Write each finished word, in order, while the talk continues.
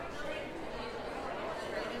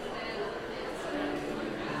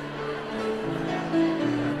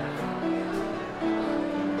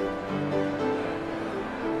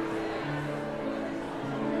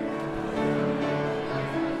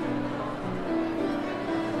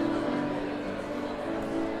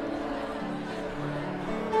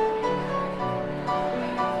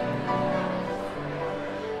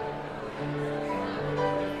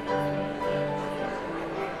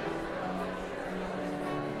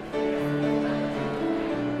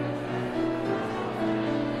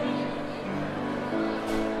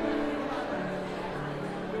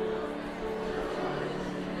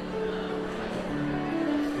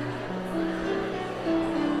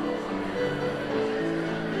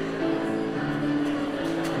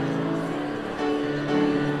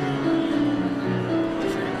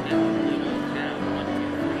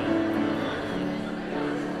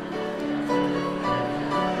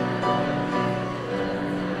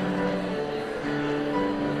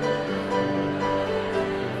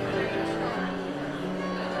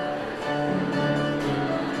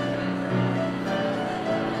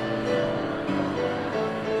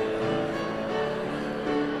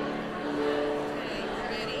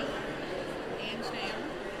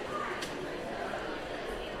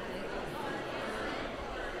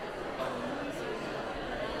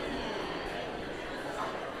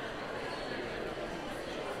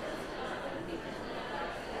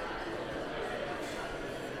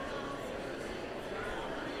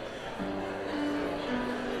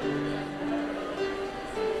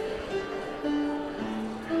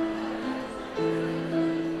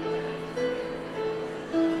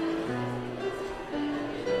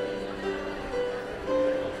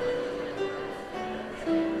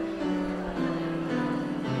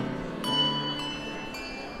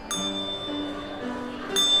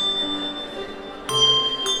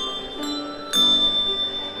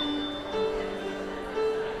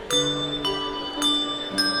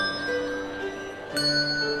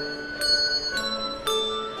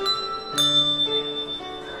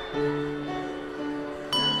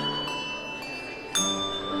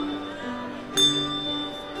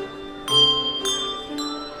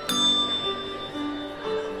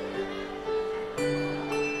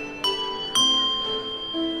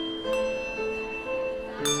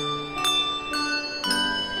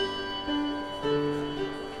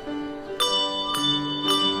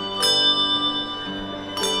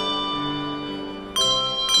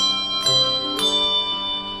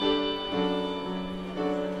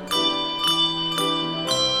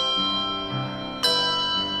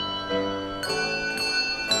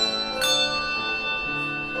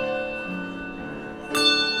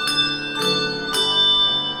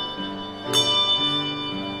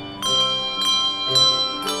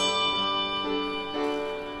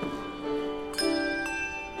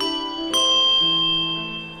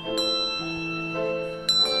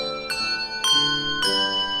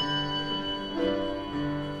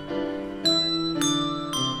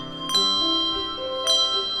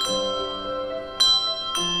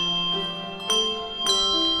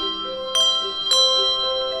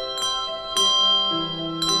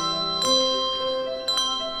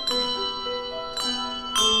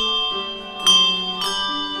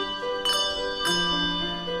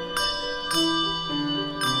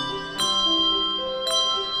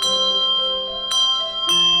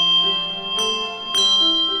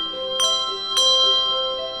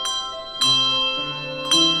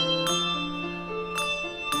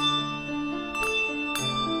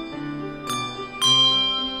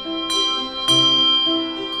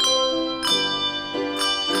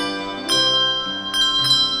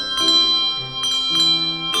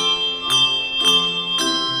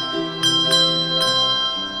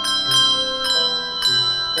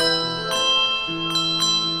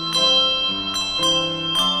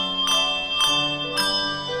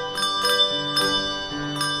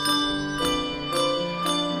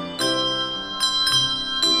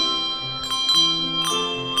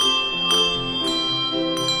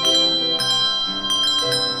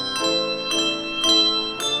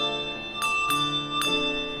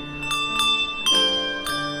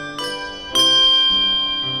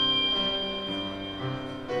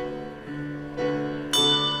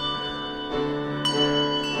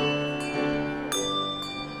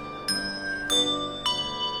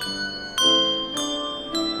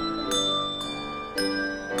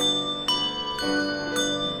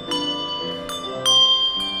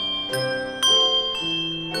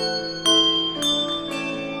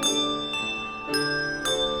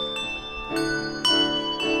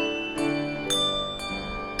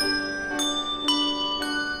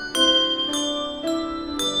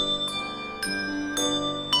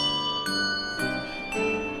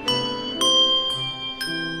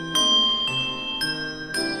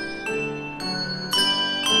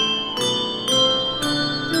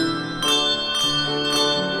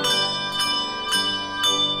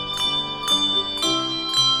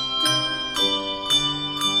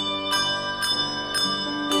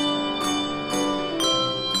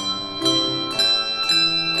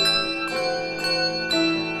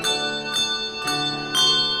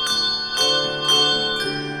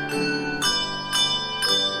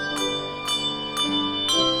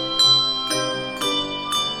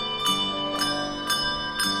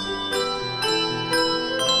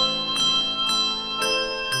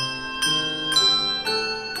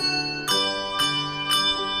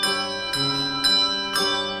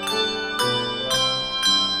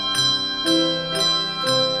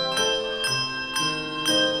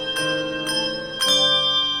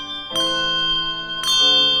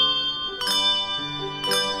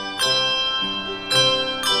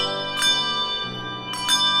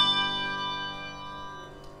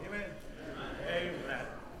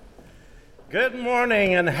Good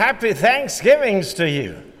morning and happy Thanksgivings to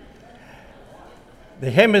you.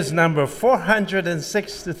 The hymn is number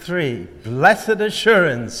 463, Blessed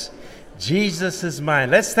Assurance, Jesus is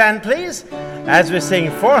mine. Let's stand, please, as we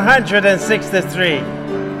sing 463.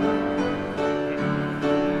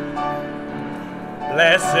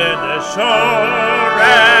 Blessed assurance,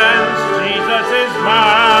 Jesus is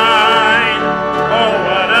mine. Oh,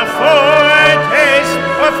 what a foretaste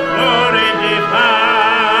of glory divine.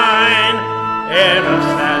 Heir of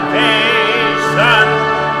salvation,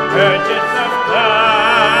 purchase of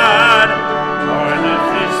God, born of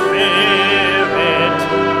His Spirit,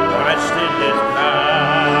 washed in His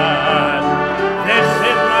blood. This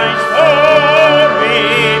is my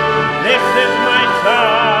story, this is my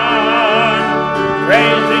song,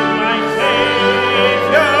 praising my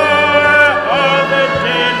Savior all the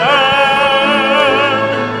day long.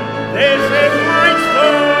 This is my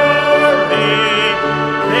story,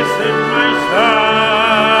 this is my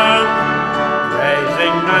song,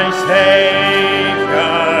 praising my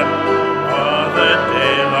Savior all the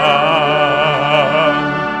day long.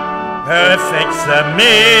 Perfect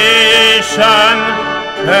submission,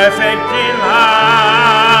 perfect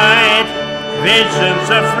delight, visions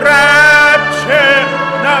of rapture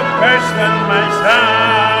now burst on my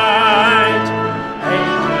sight.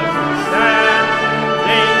 Angels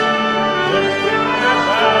ascending, looking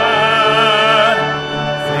above,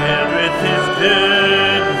 filled with His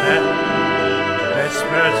goodness,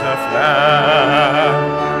 whispers of love.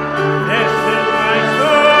 This is my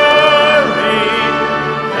story,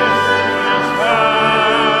 this is my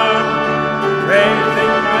song,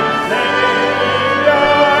 praising my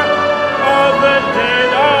Savior all the day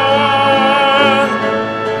long.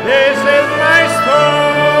 This is my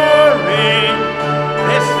story,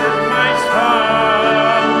 this is my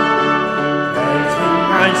song, praising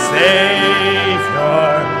my Savior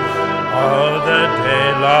all the day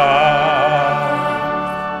long.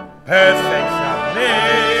 Perfect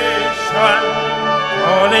submission,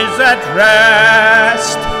 all is at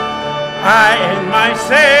rest. I in my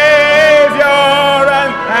Savior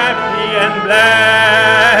am happy and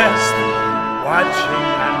blessed, watching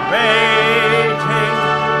and waiting,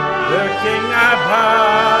 looking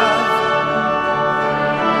above,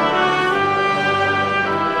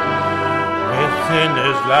 within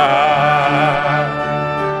His love.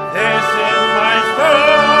 This is my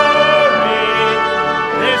story,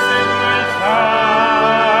 this is my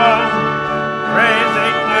song,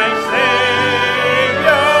 praising my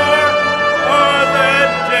Savior all the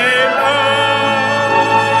day long.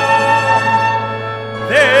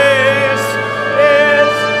 This is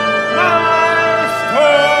my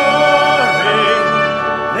story,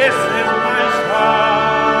 this is my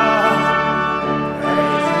song,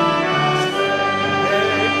 praising my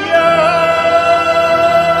Savior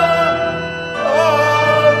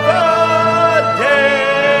all the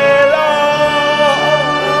day long.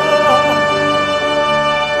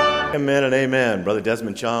 Amen and amen. Brother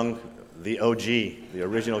Desmond Chung, the OG, the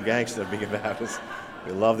original gangster of Beacon Baptist.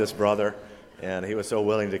 We love this brother, and he was so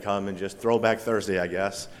willing to come and just Throwback Thursday, I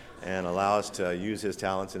guess, and allow us to use his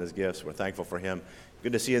talents and his gifts. We're thankful for him.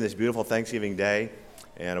 Good to see you on this beautiful Thanksgiving day,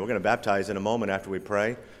 and we're going to baptize in a moment after we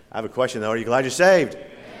pray. I have a question, though. Are you glad you're saved?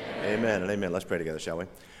 Amen and amen. Let's pray together, shall we?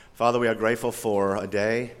 Father, we are grateful for a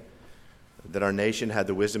day that our nation had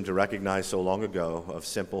the wisdom to recognize so long ago of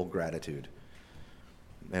simple gratitude.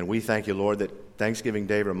 And we thank you, Lord, that Thanksgiving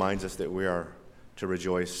Day reminds us that we are to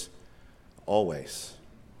rejoice always.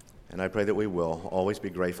 And I pray that we will always be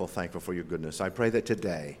grateful, thankful for your goodness. I pray that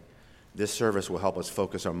today, this service will help us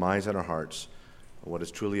focus our minds and our hearts on what it's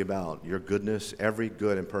truly about. Your goodness, every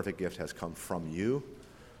good and perfect gift has come from you,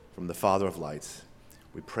 from the Father of lights.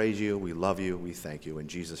 We praise you, we love you, we thank you. In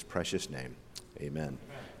Jesus' precious name, amen.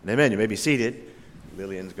 And amen. You may be seated.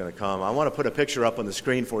 Lillian's going to come. I want to put a picture up on the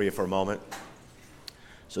screen for you for a moment.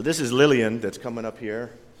 So this is Lillian that's coming up here.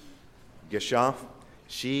 Gesha.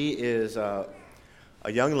 She is a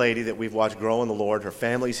young lady that we've watched grow in the Lord. Her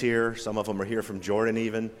family's here. Some of them are here from Jordan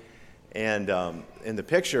even. And in the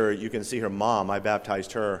picture, you can see her mom. I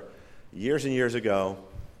baptized her years and years ago.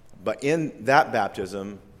 But in that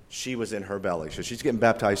baptism, she was in her belly. So she's getting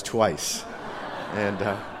baptized twice.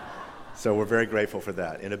 And so we're very grateful for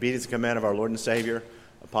that. In obedience to the command of our Lord and Savior,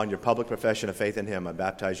 upon your public profession of faith in Him, I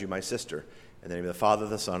baptize you, my sister, in the name of the Father,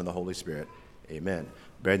 the Son, and the Holy Spirit. Amen.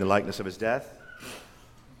 Buried in the likeness of His death,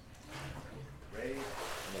 raised in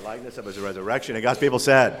the likeness of His resurrection. And God's people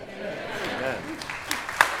said, Amen.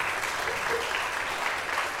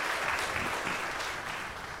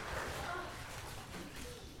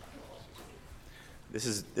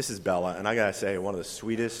 This is Bella, and I gotta say, one of the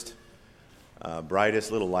sweetest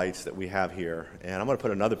brightest little lights that we have here. And I'm going to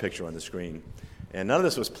put another picture on the screen. And none of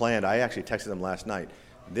this was planned. I actually texted them last night.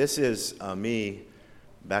 This is me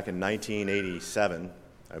back in 1987,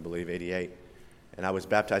 I believe, 88. And I was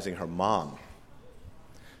baptizing her mom.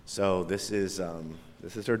 So this is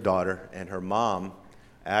her daughter, and her mom,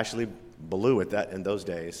 Ashley Blalock, in those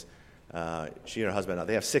days, she and her husband,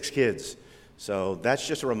 they have 6 kids. So that's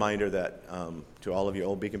just a reminder that to all of you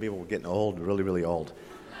old Beacon people, we're getting old, really, really old.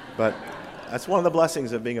 But that's one of the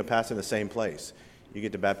blessings of being a pastor in the same place. You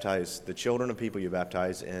get to baptize the children of people you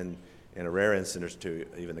baptize, and in a rare instance, to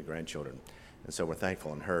even the grandchildren. And so we're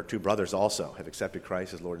thankful. And her 2 brothers also have accepted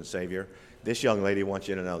Christ as Lord and Savior. This young lady wants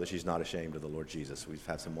you to know that she's not ashamed of the Lord Jesus. We've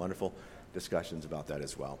had some wonderful discussions about that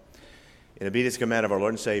as well. In obedience to the command of our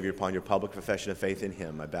Lord and Savior, upon your public profession of faith in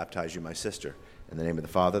Him, I baptize you, my sister, in the name of the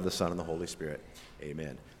Father, the Son, and the Holy Spirit.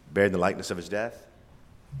 Amen. Buried in the likeness of His death,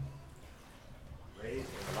 raised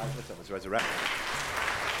in the likeness of His resurrection.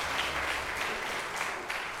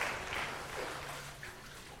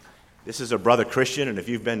 This is our brother Christian, and if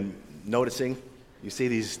you've been noticing, you see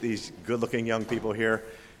these good-looking young people here,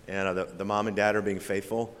 and the mom and dad are being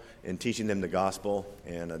faithful in teaching them the gospel,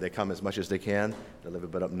 and they come as much as they can. They live a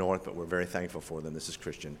bit up north, but we're very thankful for them. This is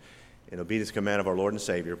Christian. In obedience to the command of our Lord and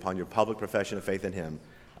Savior, upon your public profession of faith in Him,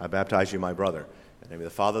 I baptize you, my brother, in the name of the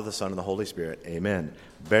Father, the Son, and the Holy Spirit. Amen.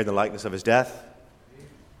 Buried in the likeness of His death,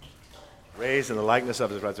 raised in the likeness of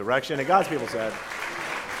His resurrection, and God's people said,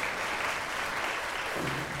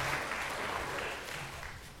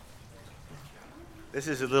 this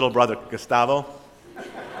is his little brother, Gustavo.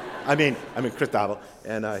 I mean Gustavo,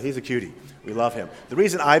 and he's a cutie. We love him. The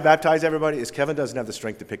reason I baptize everybody is Kevin doesn't have the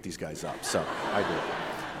strength to pick these guys up, so I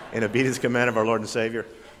do. In obedience to the command of our Lord and Savior,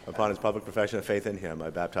 upon His public profession of faith in Him,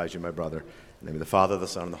 I baptize you, my brother, in the name of the Father, the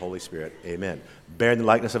Son, and the Holy Spirit. Amen. Buried in the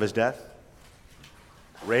likeness of His death,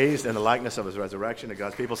 raised in the likeness of His resurrection, and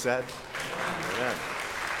God's people said, Amen.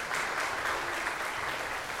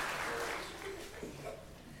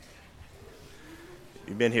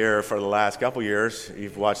 You've been here for the last couple years.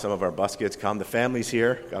 You've watched some of our bus kids come. The family's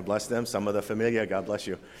here. God bless them. Some of the familia. God bless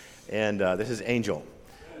you. And this is Angel.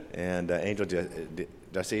 And Angel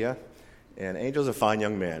Dacia. And Angel's a fine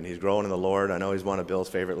young man. He's growing in the Lord. I know he's one of Bill's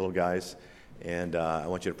favorite little guys. And I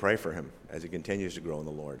want you to pray for him as he continues to grow in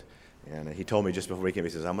the Lord. And he told me just before he came, he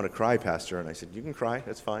says, I'm going to cry, Pastor. And I said, you can cry.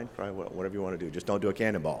 That's fine. Cry whatever you want to do. Just don't do a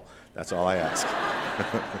cannonball. That's all I ask.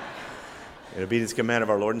 In obedience to the command of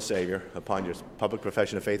our Lord and Savior, upon your public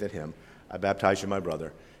profession of faith in Him, I baptize you, my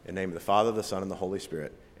brother, in the name of the Father, the Son, and the Holy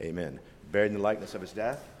Spirit. Amen. Buried in the likeness of His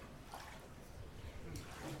death,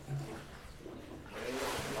 raised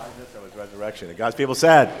in the likeness of His resurrection. And God's people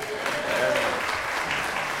said, Amen.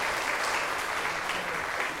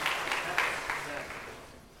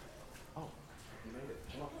 Oh, you made it.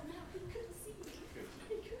 Come on.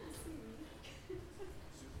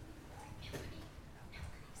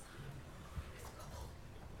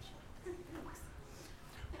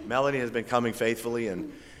 Melanie has been coming faithfully,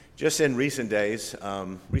 and just in recent days,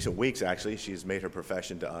 recent weeks actually, she's made her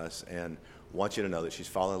profession to us and wants you to know that she's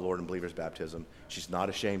following the Lord in believer's baptism. She's not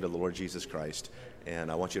ashamed of the Lord Jesus Christ,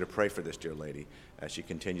 and I want you to pray for this dear lady as she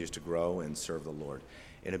continues to grow and serve the Lord.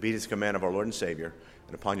 In obedience to the command of our Lord and Savior,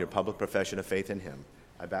 and upon your public profession of faith in Him,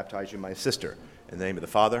 I baptize you, my sister, in the name of the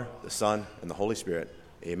Father, the Son, and the Holy Spirit.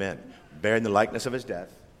 Amen. Bearing in the likeness of His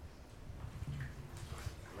death,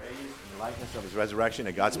 likeness of His resurrection,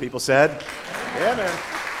 and God's people said, Amen.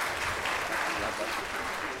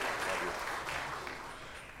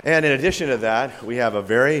 And in addition to that, we have a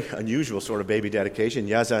very unusual sort of baby dedication.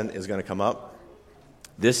 Yazan is going to come up.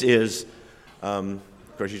 This is, of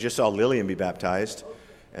course, you just saw Lillian be baptized,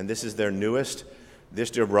 and this is their newest.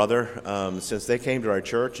 This dear brother, since they came to our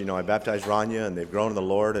church, I baptized Rania, and they've grown in the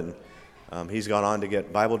Lord, and he's gone on to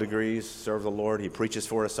get Bible degrees, serve the Lord. He preaches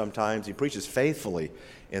for us sometimes. He preaches faithfully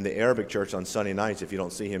in the Arabic church on Sunday nights, if you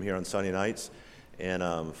don't see him here on Sunday nights.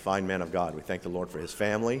 And fine man of God. We thank the Lord for his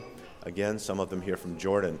family. Again, some of them here from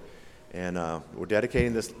Jordan. And we're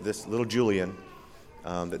dedicating this little Julian,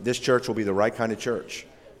 that this church will be the right kind of church,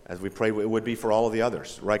 as we pray it would be for all of the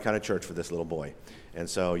others, the right kind of church for this little boy. And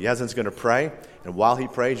so Yazan's going to pray, and while he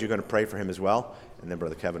prays, you're going to pray for him as well. And then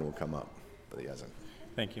Brother Kevin will come up for the Yazan.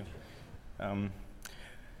 Thank you.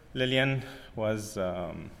 Lillian was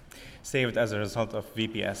saved as a result of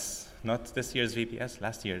VBS, not this year's VBS,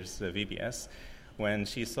 last year's VBS. When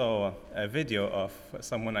she saw a video of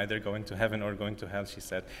someone either going to heaven or going to hell, she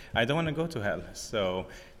said, I don't want to go to hell. So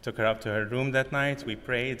took her up to her room that night, we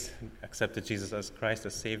prayed, accepted Jesus as Christ,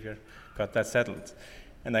 as Savior, got that settled.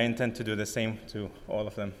 And I intend to do the same to all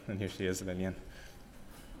of them. And here she is, Lillian.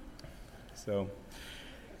 So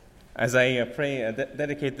As I pray,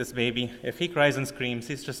 dedicate this baby, if he cries and screams,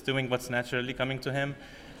 he's just doing what's naturally coming to him.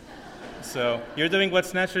 So you're doing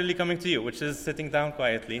what's naturally coming to you, which is sitting down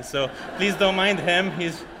quietly. So please don't mind him.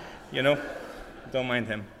 Don't mind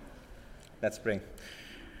him. Let's pray.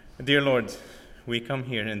 Dear Lord, we come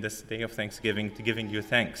here in this day of Thanksgiving to giving you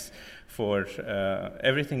thanks for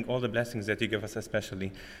everything, all the blessings that you give us,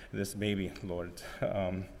 especially this baby, Lord.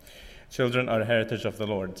 Children are a heritage of the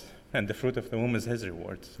Lord, and the fruit of the womb is his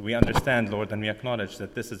reward. We understand, Lord, and we acknowledge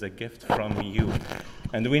that this is a gift from you.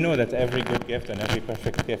 And we know that every good gift and every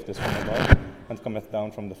perfect gift is from above and cometh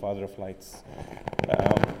down from the Father of lights.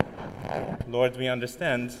 Lord, we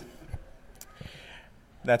understand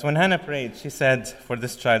that when Hannah prayed, she said, "For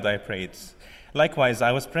this child I prayed." Likewise,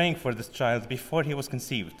 I was praying for this child before he was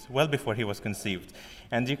conceived, well before he was conceived.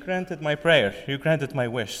 And you granted my prayer, you granted my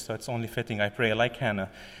wish, so it's only fitting I pray like Hannah.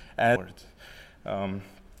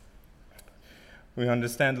 We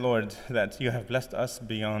understand, Lord, that you have blessed us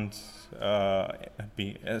beyond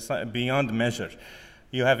measure.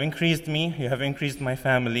 You have increased me, you have increased my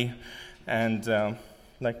family, and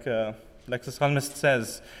like the psalmist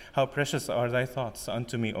says, how precious are thy thoughts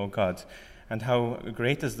unto me, O God, and how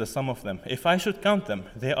great is the sum of them. If I should count them,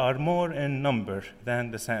 they are more in number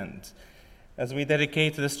than the sand. As we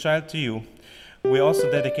dedicate this child to you, we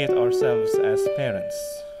also dedicate ourselves as parents.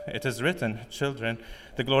 It is written, children,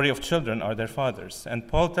 the glory of children are their fathers. And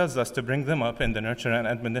Paul tells us to bring them up in the nurture and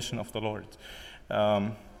admonition of the Lord.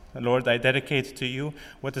 Lord, I dedicate to you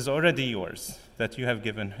what is already yours, that you have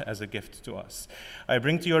given as a gift to us. I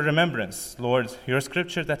bring to your remembrance, Lord, your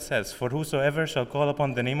scripture that says, "For whosoever shall call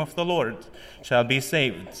upon the name of the Lord shall be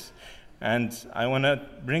saved." And I want to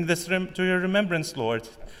bring this to your remembrance, Lord,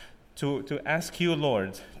 to ask you,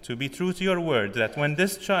 Lord, to be true to your word, that when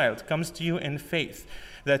this child comes to you in faith,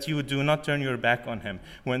 that you do not turn your back on him.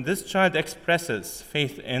 When this child expresses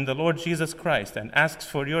faith in the Lord Jesus Christ and asks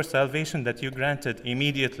for your salvation, that you grant it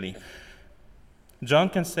immediately. John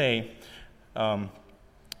can say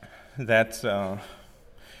that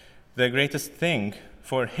the greatest thing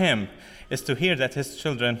for him is to hear that his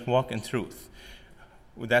children walk in truth.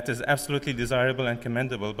 That is absolutely desirable and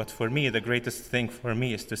commendable, but for me, the greatest thing for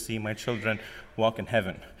me is to see my children walk in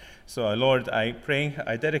heaven. So, Lord, I pray,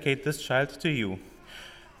 I dedicate this child to you.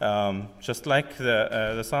 Just like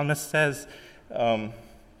the psalmist says,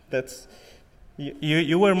 that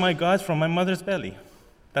you were my God from my mother's belly.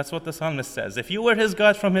 That's what the psalmist says. If you were his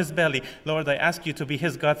God from his belly, Lord, I ask you to be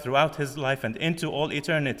his God throughout his life and into all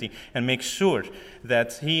eternity, and make sure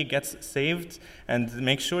that he gets saved, and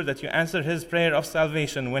make sure that you answer his prayer of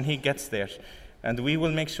salvation when he gets there. And we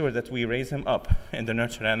will make sure that we raise him up in the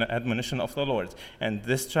nurture and admonition of the Lord. And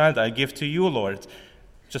this child I give to you, Lord,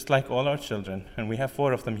 just like all our children, and we have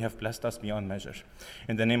 4 of them, you have blessed us beyond measure.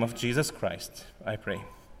 In the name of Jesus Christ, I pray.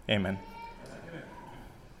 Amen.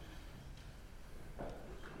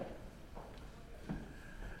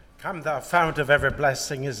 Come, thou fount of every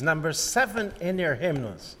blessing is number 7 in your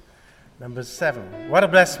hymnals. Number 7. What a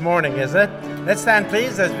blessed morning, is it? Let's stand,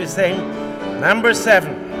 please, as we sing number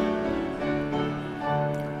 7.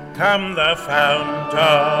 Come, thou fount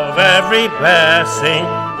of every blessing,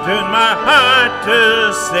 tune my heart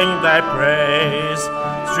to sing thy praise.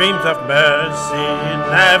 Streams of mercy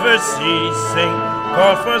never ceasing,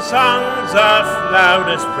 call for songs of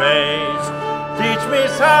loudest praise. Teach me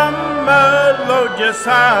some melodious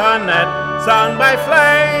sonnet, sung by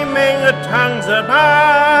flaming tongues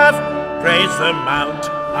above. Praise the mount,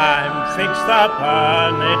 I'm fixed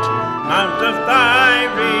upon it, mount of thy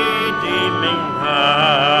redeeming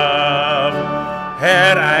love.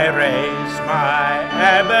 Here I raise my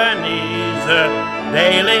Ebenezer,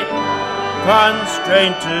 daily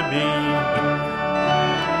constrained to be.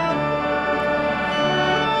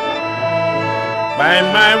 Bind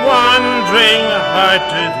my wandering heart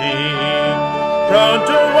to thee. Prone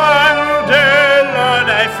to wander, Lord,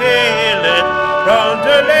 I feel it. Prone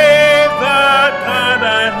to leave the God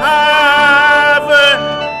I have.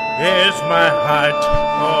 Here's my heart,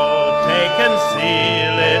 oh, take and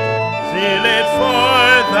seal it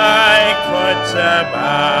for thy courts above.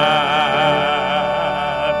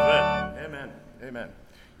 Amen. Amen.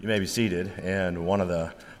 You may be seated, and one of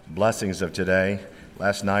the blessings of today.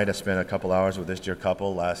 Last night, I spent a couple hours with this dear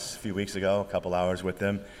couple. Last few weeks ago, a couple hours with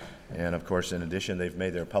them. And, of course, in addition, they've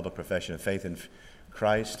made their public profession of faith in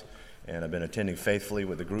Christ. And I've been attending faithfully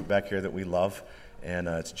with the group back here that we love. And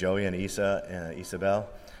it's Joey and Isa and Isabel.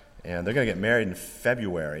 And they're going to get married in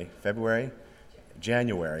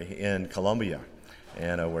January in Colombia,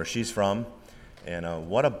 and where she's from. And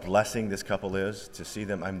what a blessing this couple is to see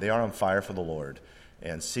them. They are on fire for the Lord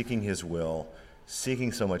and seeking His will,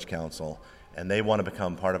 seeking so much counsel. and they want to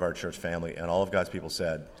become part of our church family. And all of God's people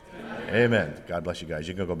said, Amen. God bless you guys.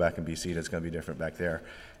 You can go back and be seated. It's going to be different back there.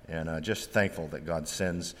 And just thankful that God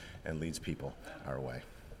sends and leads people our way.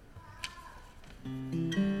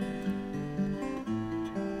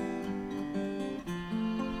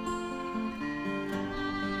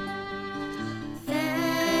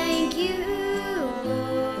 Thank you,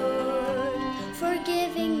 Lord, for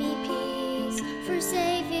giving me peace, for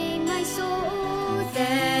saving my soul.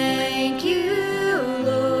 Thank you,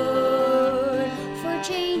 Lord, for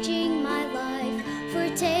changing my life, for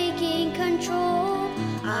taking control.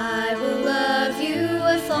 I will love you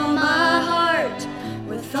with all my heart,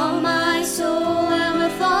 with all my soul, and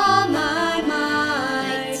with all my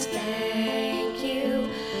might. Thank you,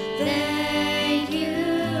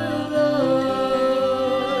 Lord.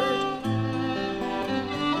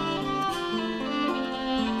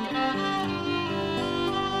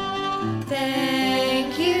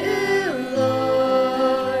 Thank you,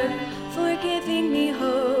 Lord, for giving me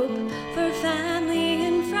hope, for family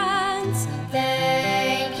and friends.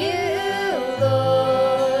 Thank you,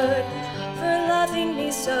 Lord, for loving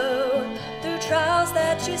me so through trials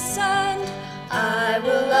that you send. I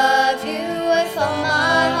will love you with all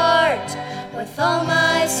my heart, with all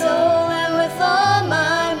my soul, and with all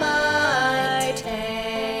my might.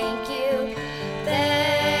 Thank you,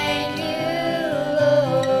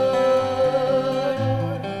 Lord.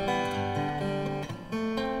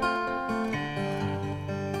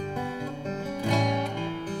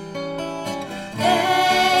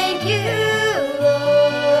 Thank you,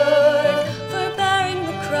 Lord, for bearing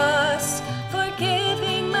the cross, for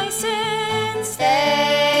giving my sins.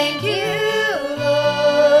 Thank you,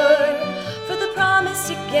 Lord, for the promise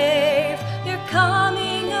you gave, you're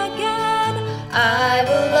coming again. I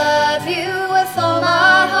will love you with all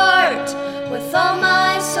my heart, with all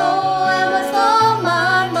my soul, and with all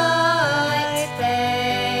my might.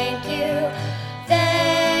 Thank you,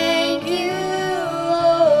 Lord.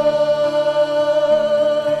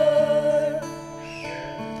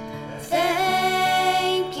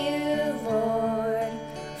 Thank you, Lord,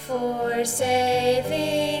 for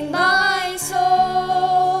saving my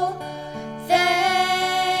soul.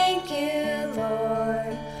 Thank you,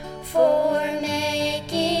 Lord, for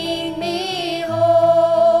making me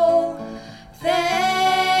whole.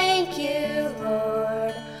 Thank you,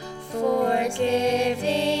 Lord, for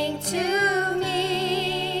giving to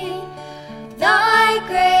me thy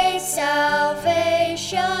great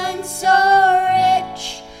salvation, so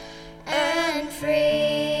rich and free.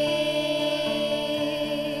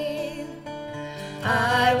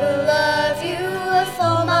 I will love you with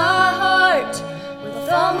all my heart, with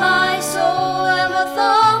all my soul, and with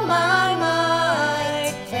all my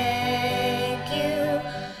might. Thank you,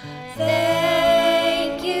 Lord.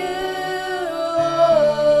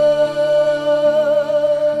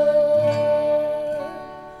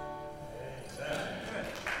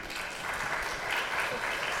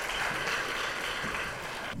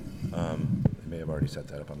 They may have already set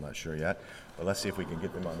that up. I'm not sure yet. But let's see if we can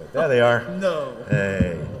get them on there. There they are. No.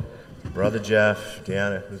 Hey, Brother Jeff,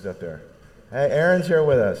 Deanna, who's up there? Hey, Aaron's here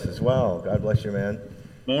with us as well. God bless you, man.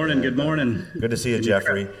 Morning, good morning. Good to see you,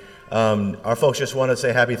 Jeffrey. Our folks just want to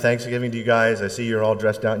say happy Thanksgiving to you guys. I see you're all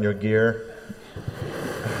dressed out in your gear.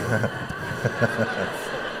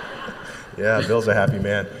 Yeah, Bill's a happy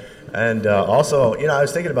man. And also, I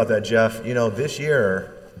was thinking about that, Jeff. This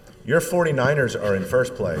year, your 49ers are in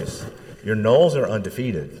first place. Your Knowles are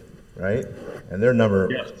undefeated, right? And they're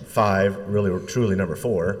number 5, really, truly number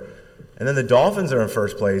 4. And then the Dolphins are in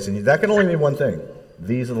first place, and that can only mean one thing.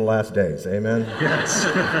 These are the last days. Amen? Yes,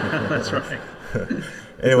 that's right.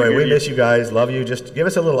 Anyway, we miss you guys. Love you. Just give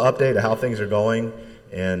us a little update of how things are going,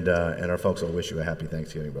 and our folks will wish you a happy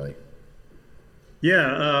Thanksgiving, buddy.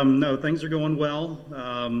 Yeah, no, things are going well.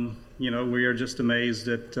 We are just amazed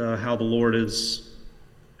at how the Lord has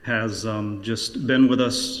just been with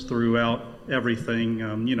us throughout everything.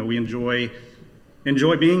 We enjoy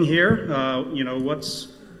being here.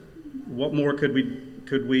 What more could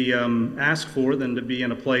we ask for than to be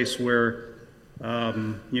in a place where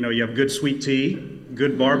you have good sweet tea,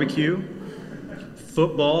 good barbecue,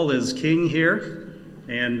 football is king here.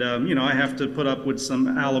 And, I have to put up with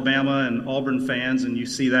some Alabama and Auburn fans, and you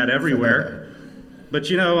see that everywhere.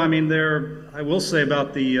 But, I will say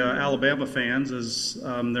about the Alabama fans is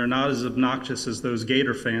they're not as obnoxious as those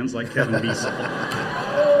Gator fans like Kevin Beasley.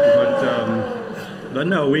 But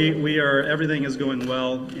no, everything is going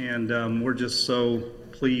well, and we're just so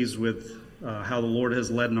pleased with how the Lord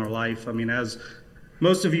has led in our life. As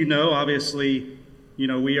most of you know, obviously,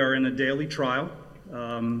 we are in a daily trial.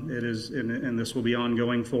 It is, and this will be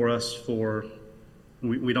ongoing for us for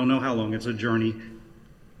We don't know how long. It's a journey.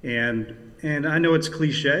 And I know it's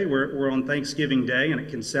cliche. We're on Thanksgiving Day, and it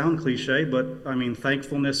can sound cliche, but I mean,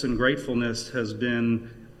 thankfulness and gratefulness has been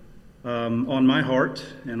on my heart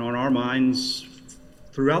and on our minds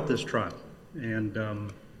throughout this trial. And,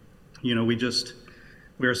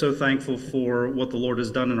 we are so thankful for what the Lord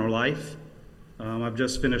has done in our life. I've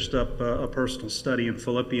just finished up a personal study in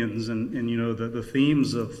Philippians, and the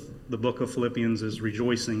themes of the book of Philippians is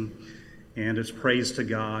rejoicing, and it's praise to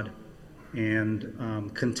God,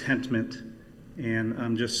 and contentment. And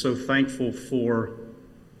I'm just so thankful for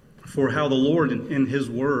how the Lord in His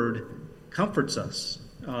Word comforts us.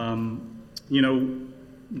 Deanna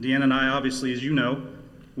and I, obviously, as you know,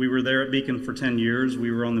 we were there at Beacon for 10 years.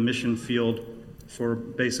 We were on the mission field for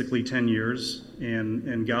basically 10 years,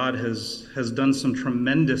 and God has done some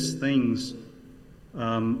tremendous things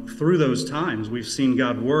through those times. We've seen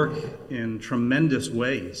God work in tremendous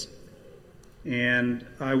ways. And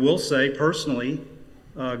I will say, personally,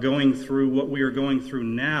 going through what we are going through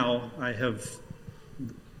now, I have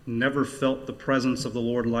never felt the presence of the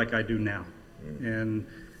Lord like I do now. And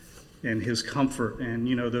His comfort, and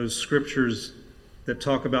those scriptures that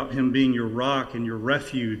talk about Him being your rock and your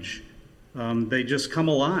refuge, they just come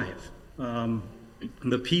alive.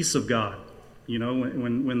 The peace of God,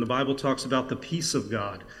 when the Bible talks about the peace of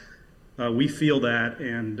God, we feel that,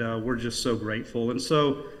 and we're just so grateful. And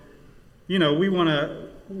so, we are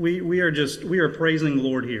praising the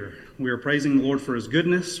Lord here. We are praising the Lord for His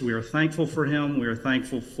goodness. We are thankful for Him. We are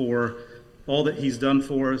thankful for all that He's done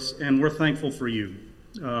for us, and we're thankful for you.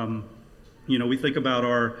 We think about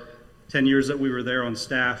our 10 years that we were there on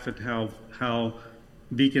staff, and how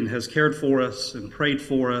Beacon has cared for us and prayed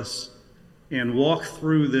for us and walked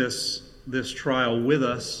through this trial with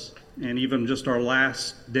us, and even just our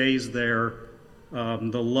last days there,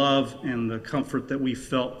 the love and the comfort that we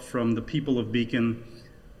felt from the people of Beacon.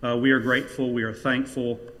 We are grateful, we are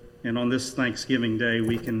thankful, and on this Thanksgiving Day,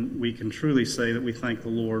 we can truly say that we thank the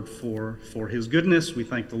Lord for His goodness. We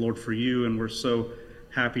thank the Lord for you, and we're so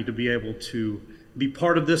happy to be able to be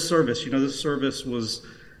part of this service. This service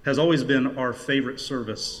has always been our favorite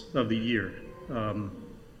service of the year, and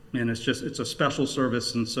it's a special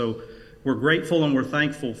service, and so we're grateful and we're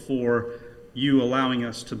thankful for you allowing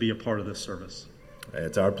us to be a part of this service.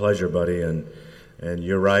 It's our pleasure, buddy, and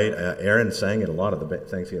you're right. Aaron sang at a lot of the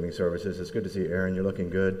Thanksgiving services. It's good to see Aaron. You're looking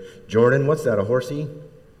good. Jordan, what's that, a horsey?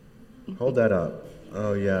 Hold that up.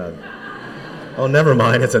 Oh, yeah. Oh, never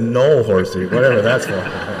mind. It's a knoll horsey, whatever that's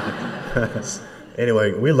for.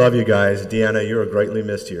 Anyway, we love you guys. Deanna, you are greatly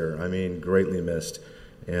missed here. I mean, greatly missed.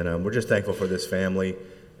 And we're just thankful for this family.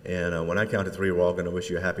 And when I count to 3, we're all going to wish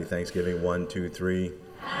you a happy Thanksgiving. 1, 2, 3.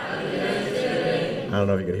 Happy Thanksgiving. I don't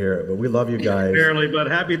know if you could hear it, but we love you guys. Barely, but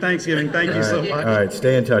happy Thanksgiving. Thank you so much. All right,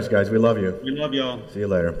 stay in touch, guys. We love you. We love y'all. See you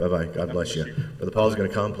later. Bye-bye. God bless you. Brother Paul's going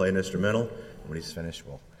to come play an instrumental. When he's finished,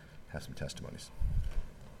 we'll have some testimonies.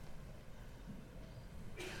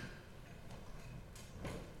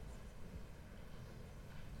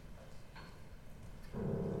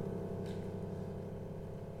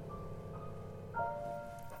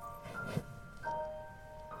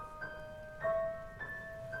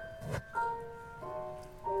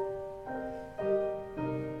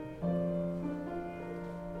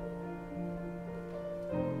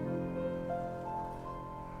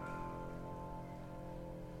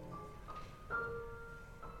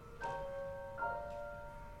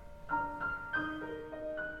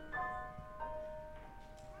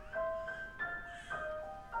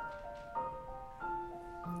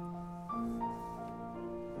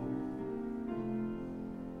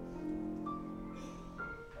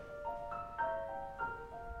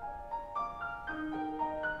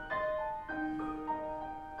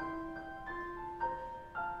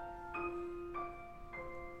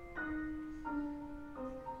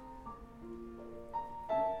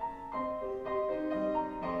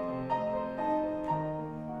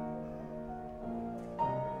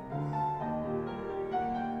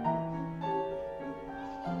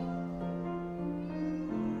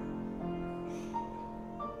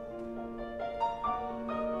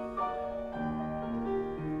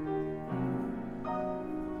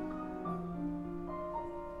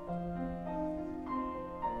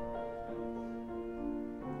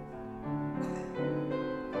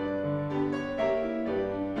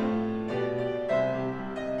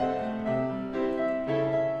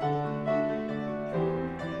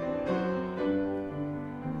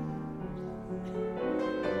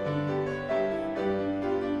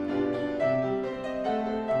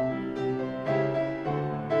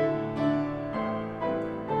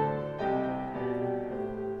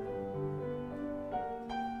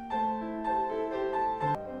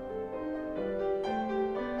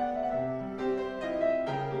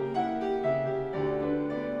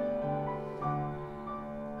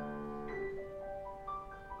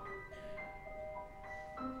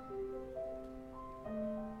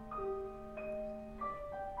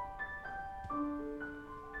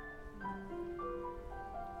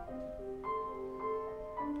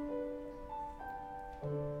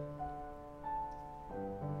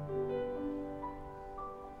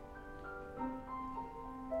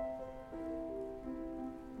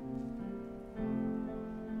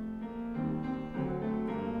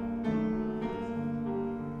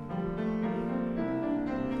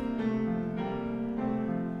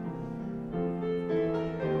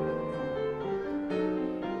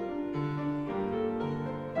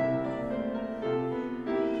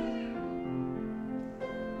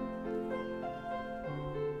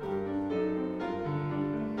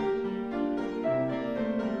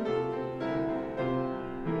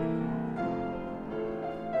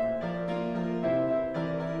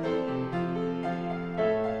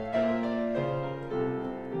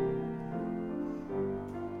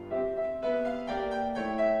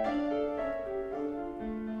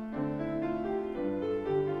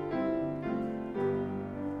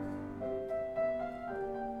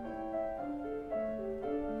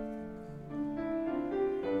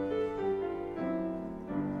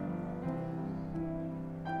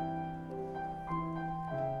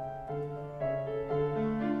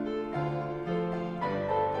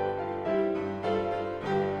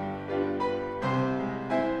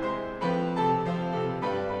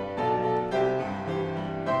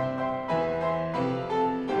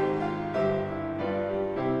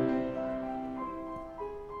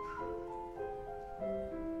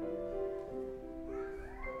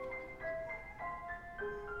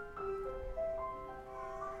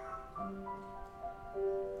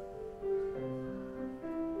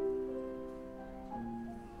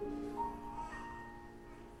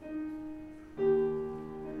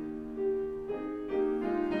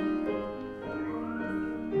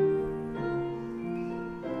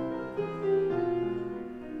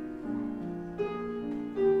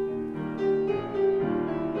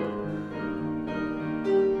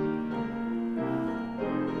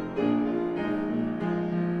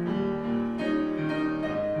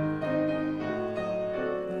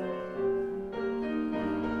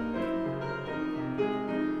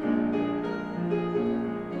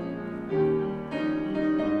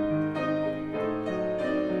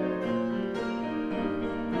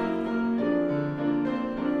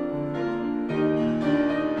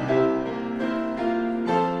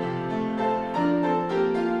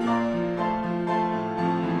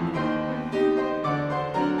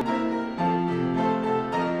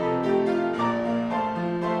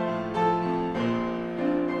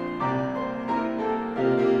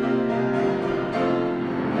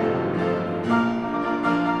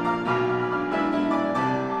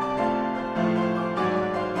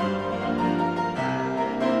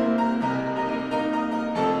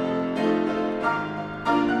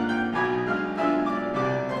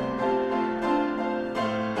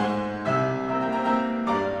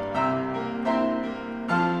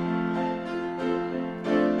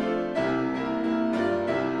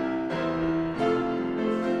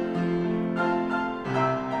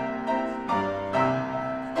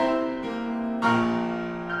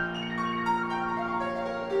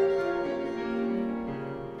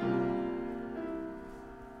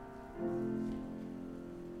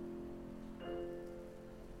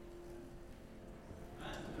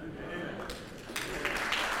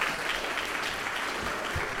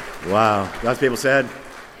 Wow. God's people said,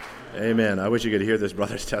 amen. I wish you could hear this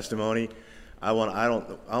brother's testimony. I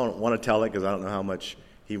don't want to tell it because I don't know how much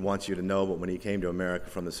he wants you to know, but when he came to America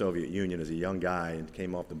from the Soviet Union as a young guy and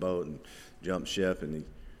came off the boat and jumped ship, and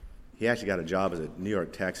he actually got a job as a New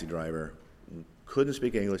York taxi driver, couldn't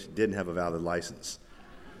speak English, didn't have a valid license.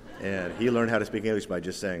 And he learned how to speak English by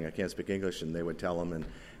just saying, I can't speak English, and they would tell him, and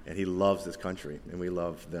he loves this country, and we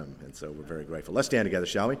love them, and so we're very grateful. Let's stand together,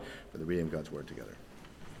 shall we, for the reading of God's Word together.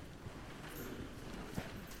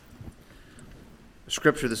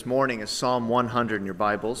 Scripture this morning is Psalm 100 in your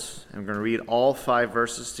Bibles, and we're going to read all 5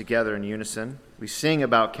 verses together in unison. We sing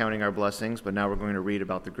about counting our blessings, but now we're going to read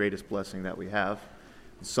about the greatest blessing that we have.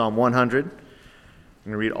 It's Psalm 100. I'm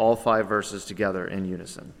going to read all 5 verses together in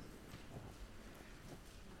unison.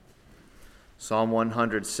 Psalm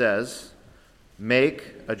 100 says,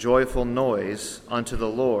 "Make a joyful noise unto the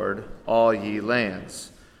Lord, all ye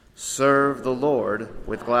lands. Serve the Lord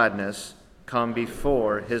with gladness. Come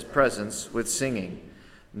before his presence with singing.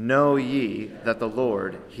 Know ye that the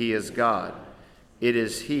Lord, he is God. It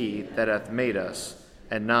is he that hath made us,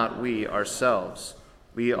 and not we ourselves.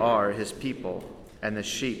 We are his people, and the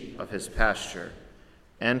sheep of his pasture.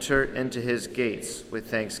 Enter into his gates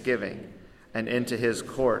with thanksgiving, and into his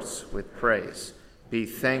courts with praise. Be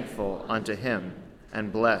thankful unto him,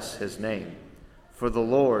 and bless his name. For the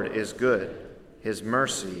Lord is good, his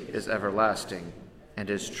mercy is everlasting, and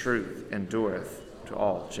his truth endureth to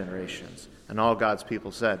all generations." And all God's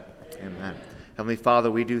people said, amen. Heavenly Father,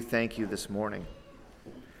 we do thank you this morning.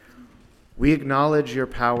 We acknowledge your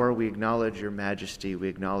power, we acknowledge your majesty, we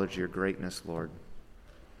acknowledge your greatness, Lord.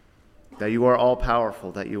 That you are all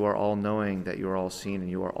powerful, that you are all knowing, that you are all seen, and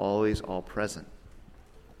you are always all present.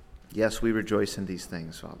 Yes, we rejoice in these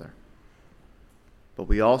things, Father. But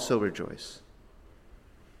we also rejoice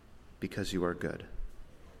because you are good.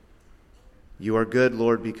 You are good,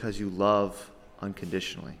 Lord, because you love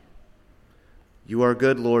unconditionally. You are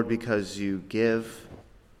good, Lord, because you give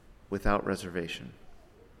without reservation.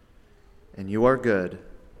 And you are good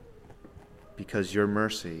because your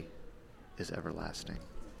mercy is everlasting.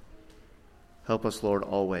 Help us, Lord,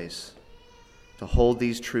 always to hold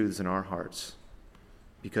these truths in our hearts,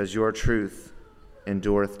 because your truth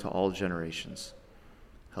endureth to all generations.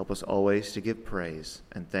 Help us always to give praise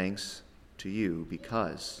and thanks to you,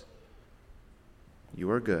 because you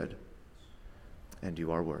are good, and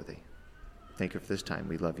you are worthy. Thank you for this time.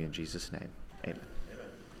 We love you in Jesus' name. Amen.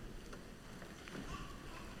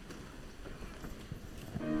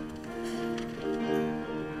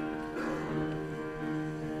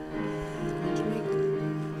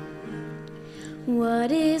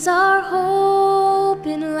 What is our hope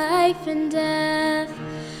in life and death?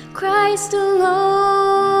 Christ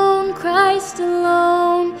alone, Christ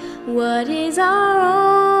alone. What is our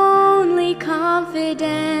only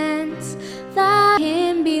confidence? That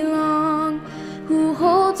him belong, who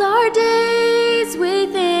holds our days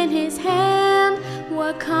within his hand.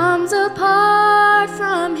 What comes apart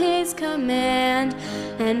from his command,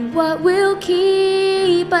 and what will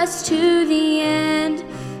keep us to the end?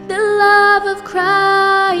 The love of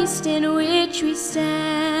Christ in which we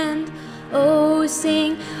stand. Oh,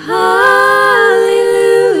 sing hallelujah,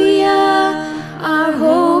 our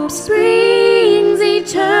hope springs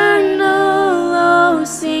eternal. Oh,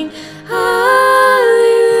 sing hallelujah,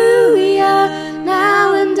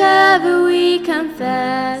 now and ever we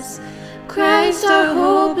confess Christ our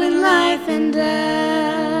hope in life and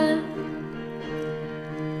death.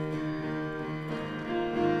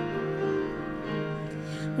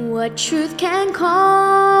 What truth can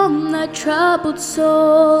calm the troubled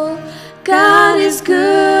soul? God is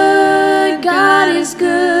good, God is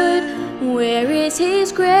good. Where is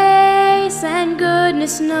his grace and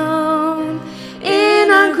goodness known?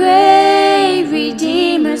 In our great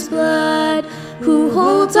Redeemer's blood, who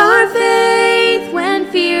holds our faith when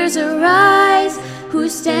fears arise, who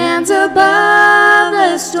stands above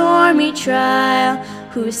the stormy trial,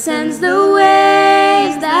 who sends the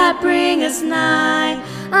waves that bring us nigh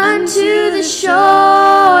unto the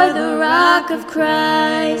shore, the rock of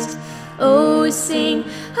Christ. Oh, sing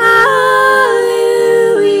hallelujah,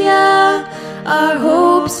 our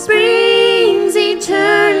hope springs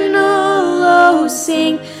eternal. Oh,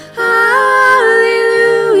 sing hallelujah,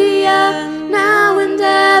 now and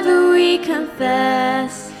ever we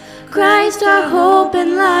confess Christ our hope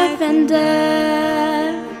in life and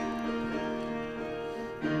death.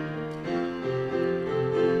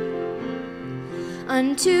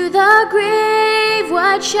 Unto the grave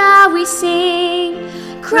what shall we sing?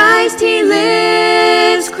 Christ he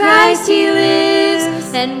lives, Christ he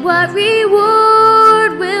lives. And what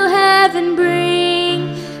reward will heaven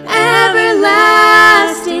bring? Everlasting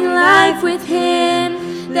everlasting life with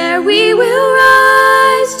him. There we will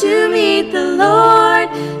rise to meet the Lord.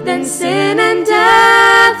 Then sin and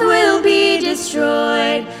death will be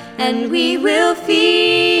destroyed, and we will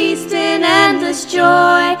feast in endless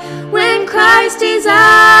joy when Christ is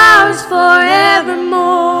ours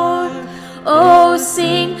forevermore. Oh,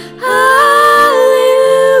 sing hallelujah,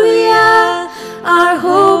 our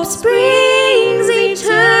hope springs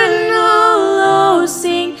eternal. Oh,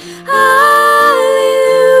 sing hallelujah,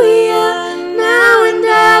 now and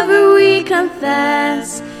ever we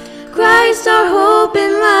confess Christ our hope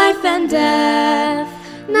in life and death.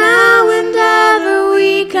 Now and ever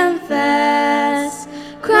we confess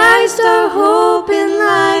Christ our hope in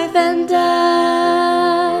life and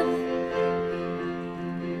death.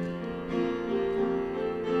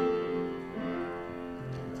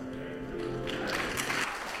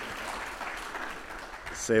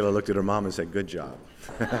 Selah looked at her mom and said, "Good job."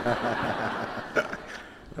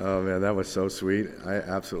 Oh, man, that was so sweet. I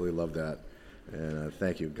absolutely love that. And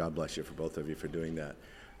thank you. God bless you for both of you for doing that.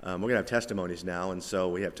 We're going to have testimonies now, and so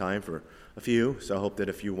we have time for a few. So I hope that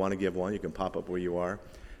if you want to give one, you can pop up where you are.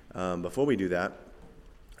 Before we do that,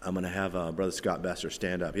 I'm going to have Brother Scott Besser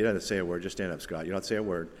stand up. He doesn't say a word. Just stand up, Scott. You don't have to say a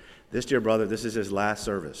word. This dear brother, this is his last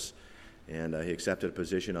service, and he accepted a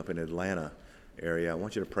position up in Atlanta area. I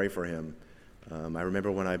want you to pray for him. I remember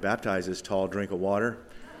when I baptized this tall drink of water,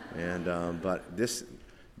 and but there's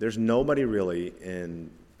nobody really in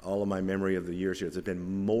all of my memory of the years here that's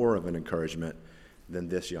been more of an encouragement than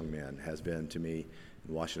this young man has been to me,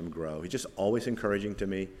 and watching him grow. He's just always encouraging to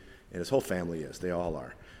me, and his whole family is. They all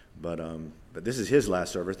are. But this is his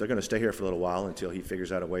last service. They're going to stay here for a little while until he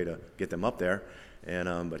figures out a way to get them up there.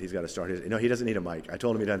 And but he's got to start his. He doesn't need a mic. I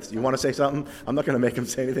told him he doesn't. You want to say something? I'm not going to make him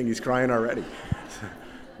say anything. He's crying already.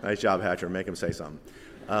 Nice job, Hatcher. Make him say something.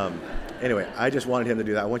 Anyway, I just wanted him to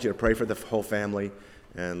do that. I want you to pray for the whole family.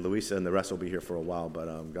 And Louisa and the rest will be here for a while. But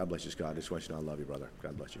God bless you, Scott. I just want you to know I love you, brother.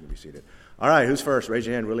 God bless you. You can be seated. All right, who's first? Raise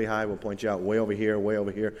your hand really high. We'll point you out way over here, way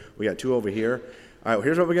over here. We got two over here. All right, well,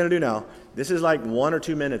 here's what we're going to do now. This is like 1 or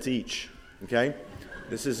 2 minutes each, okay?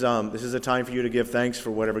 This is a time for you to give thanks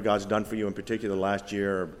for whatever God's done for you in particular last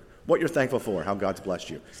year, or what you're thankful for, how God's blessed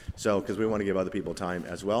you. So, because we want to give other people time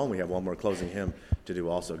as well, and we have one more closing hymn to do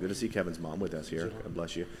also. Good to see Kevin's mom with us here. God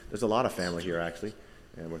bless you. There's a lot of family here, actually.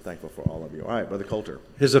 And we're thankful for all of you. All right, Brother Coulter.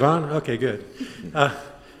 Is it on? Okay, good.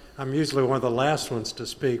 I'm usually one of the last ones to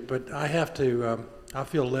speak, but I have to, I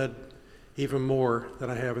feel led even more than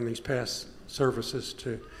I have in these past services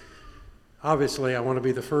to, obviously I want to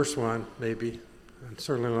be the first one, maybe, and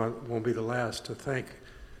certainly won't be the last, to thank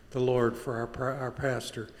the Lord for our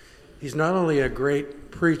pastor. He's not only a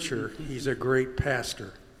great preacher, he's a great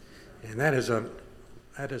pastor. And that is an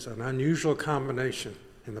unusual combination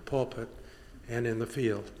in the pulpit and in the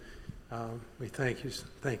field. We thank you,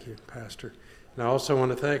 Pastor. And I also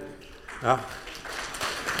want to thank, I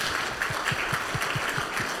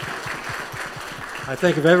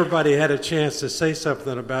think if everybody had a chance to say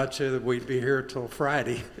something about you, that we'd be here till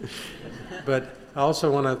Friday. But I also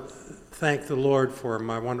want to thank the Lord for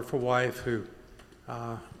my wonderful wife, who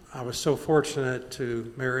I was so fortunate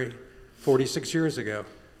to marry 46 years ago.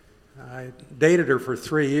 I dated her for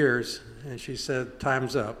 3 years, and she said,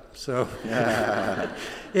 "Time's up." So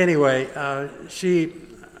anyway, I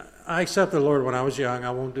accepted the Lord when I was young.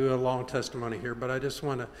 I won't do a long testimony here, but I just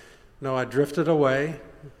want to know I drifted away.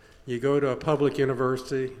 You go to a public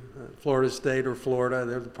university, Florida State or Florida,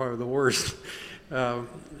 they're probably the worst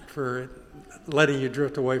for letting you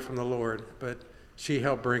drift away from the Lord. But she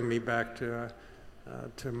helped bring me back to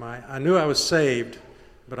I knew I was saved,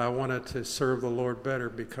 but I wanted to serve the Lord better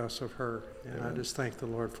because of her. And Amen. I just thank the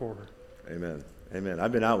Lord for her. Amen. Amen.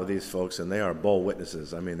 I've been out with these folks, and they are bold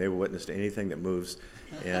witnesses. I mean, they will witness to anything that moves.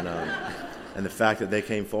 And and the fact that they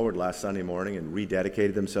came forward last Sunday morning and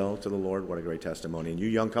rededicated themselves to the Lord, what a great testimony. And you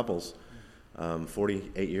young couples,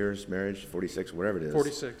 48 years marriage, 46, whatever it is.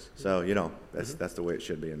 46. So, that's the way it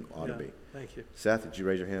should be and ought to be. Thank you. Seth, did you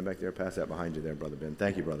raise your hand back there? Pass that behind you there, Brother Ben.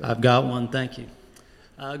 Thank you, brother. I've got one. Thank you.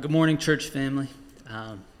 Good morning, church family.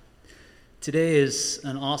 Today is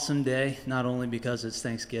an awesome day, not only because it's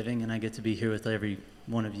Thanksgiving and I get to be here with every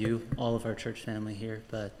one of you, all of our church family here,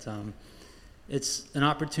 but it's an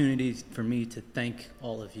opportunity for me to thank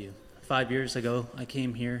all of you. 5 years ago, I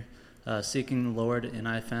came here seeking the Lord, and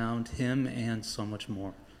I found Him and so much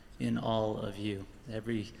more in all of you.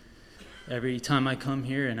 Every time I come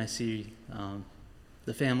here and I see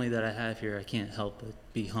the family that I have here, I can't help but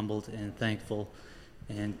be humbled and thankful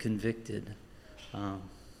and convicted.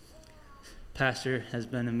 Pastor has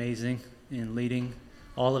been amazing in leading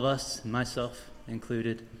all of us, myself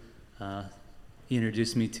included. He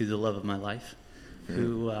introduced me to the love of my life.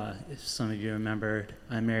 who, if some of you remember,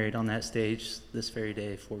 I married on that stage this very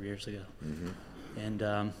day 4 years ago. And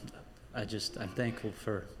I'm thankful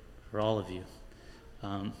for all of you.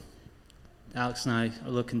 Alex and I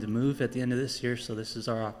are looking to move at the end of this year, so this is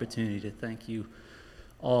our opportunity to thank you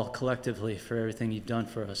all collectively for everything you've done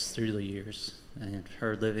for us through the years. And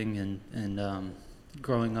her living and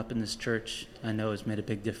growing up in this church, I know, has made a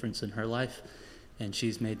big difference in her life, and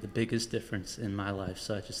she's made the biggest difference in my life.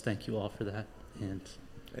 So I just thank you all for that, and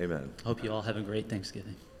Amen. hope you all have a great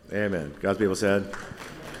Thanksgiving. Amen. God's people said,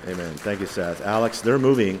 amen. Thank you, Seth. Alex, they're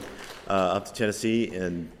moving up to Tennessee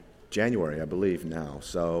in January, I believe, now.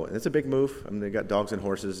 So it's a big move. I mean, they got dogs and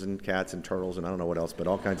horses and cats and turtles and I don't know what else, but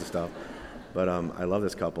all kinds of stuff. But I love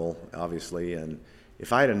this couple, obviously, and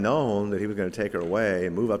if I had known that he was going to take her away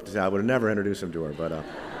and move up to town, I would have never introduced him to her, but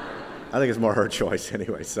I think it's more her choice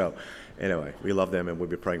anyway. So anyway, we love them, and we'll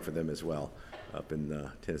be praying for them as well up in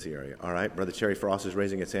the Tennessee area. All right, Brother Cherry Frost is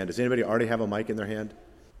raising his hand. Does anybody already have a mic in their hand?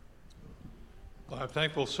 Well, I'm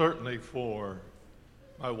thankful certainly for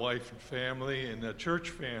my wife and family and the church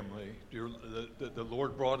family that the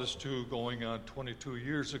Lord brought us to going on 22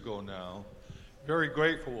 years ago now. Very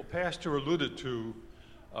grateful. Well, Pastor alluded to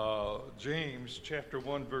James chapter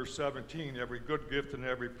 1, verse 17, every good gift and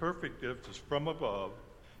every perfect gift is from above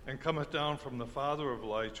and cometh down from the Father of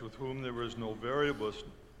lights, with whom there is no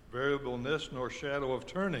variableness nor shadow of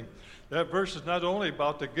turning. That verse is not only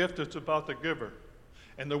about the gift, it's about the giver.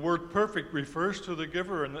 And the word perfect refers to the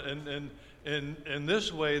giver in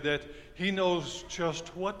this way, that he knows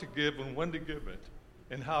just what to give and when to give it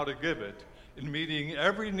and how to give it, in meeting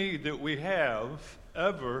every need that we have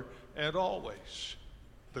ever and always.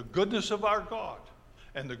 The goodness of our God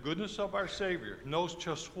and the goodness of our Savior knows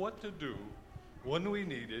just what to do when we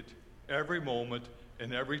need it, every moment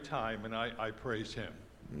and every time, and I praise him.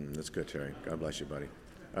 That's good, Terry. God bless you, buddy.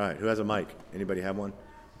 All right, who has a mic? Anybody have one?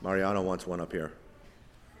 Mariano wants one up here.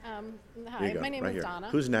 Hi, my name is Donna.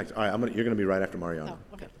 Who's next? All right, you're going to be right after Mariano.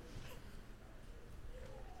 Oh, okay.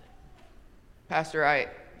 Pastor, I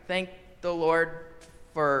thank the Lord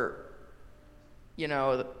for,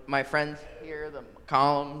 my friends here, the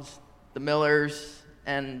McCollums, the Millers,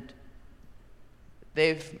 and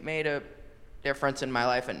they've made a difference in my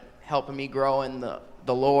life and helping me grow in the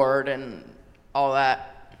Lord and all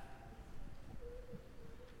that.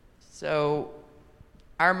 So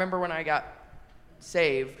I remember when I got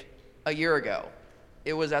saved a year ago.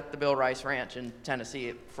 It was at the Bill Rice Ranch in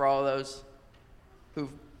Tennessee. For all those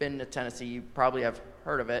who've been to Tennessee, you probably have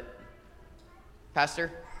heard of it.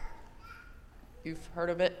 Pastor, you've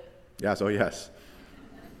heard of it? Yes, oh yes.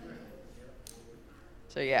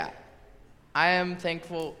 So yeah, I am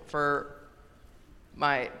thankful for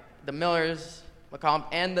the Millers, McCollum,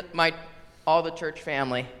 and all the church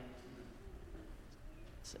family.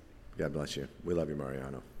 God bless you. We love you,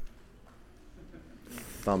 Mariano.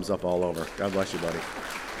 Thumbs up all over. God bless you, buddy.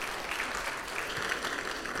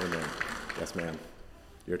 Amen. Yes, ma'am.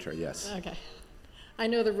 Your turn, yes. Okay. I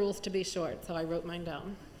know the rules to be short, so I wrote mine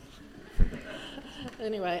down.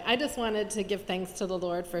 Anyway, I just wanted to give thanks to the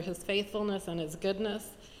Lord for his faithfulness and his goodness.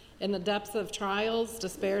 In the depths of trials,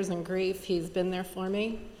 despairs, and grief, he's been there for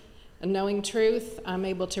me. And knowing truth, I'm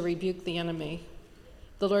able to rebuke the enemy.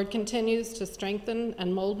 The Lord continues to strengthen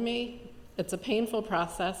and mold me. It's a painful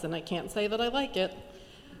process, and I can't say that I like it,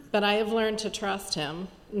 but I have learned to trust him,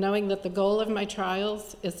 knowing that the goal of my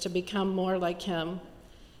trials is to become more like him,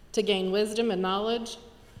 to gain wisdom and knowledge,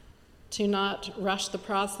 to not rush the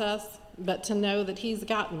process, but to know that he's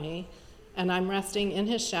got me, and I'm resting in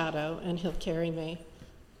his shadow, and he'll carry me.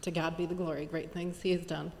 To God be the glory. Great things he has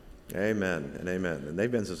done. Amen and amen. And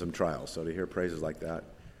they've been through some trials, so to hear praises like that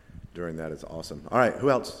during that is awesome. All right, who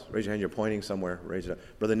else? Raise your hand. You're pointing somewhere. Raise it up.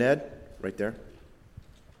 Brother Ned, right there.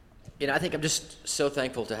 I think I'm just so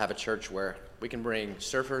thankful to have a church where we can bring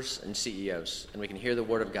surfers and CEOs, and we can hear the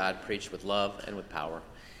Word of God preached with love and with power.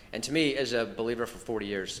 And to me, as a believer for 40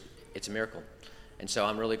 years, it's a miracle. And so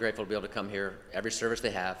I'm really grateful to be able to come here every service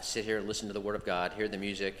they have, sit here, listen to the Word of God, hear the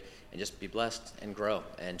music, and just be blessed and grow.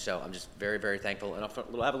 And so I'm just very, very thankful. And I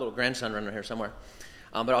have a little grandson running here somewhere,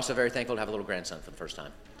 but also very thankful to have a little grandson for the first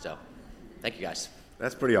time. So thank you, guys.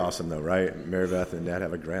 That's pretty awesome, though, right? Mary Beth and Ned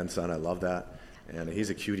have a grandson. I love that. And he's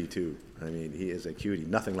a cutie, too. I mean, he is a cutie.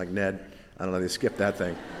 Nothing like Ned. I don't know, they skipped that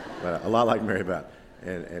thing. But a lot like Mary Beth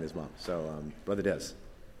and his mom. So, Brother Des.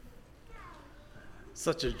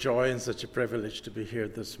 Such a joy and such a privilege to be here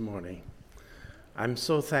this morning. I'm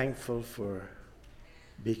so thankful for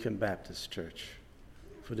Beacon Baptist Church,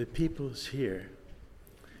 for the people who's here,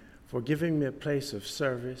 for giving me a place of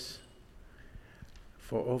service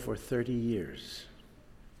for over 30 years.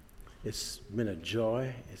 It's been a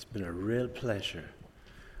joy. It's been a real pleasure.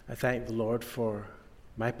 I thank the Lord for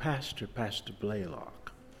my pastor, Pastor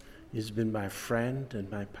Blalock. He's been my friend and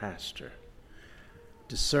my pastor.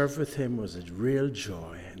 To serve with him was a real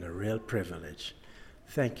joy and a real privilege.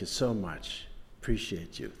 Thank you so much.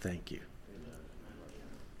 Appreciate you. Thank you.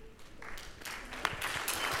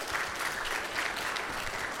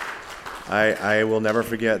 I will never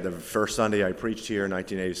forget the first Sunday I preached here in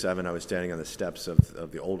 1987. I was standing on the steps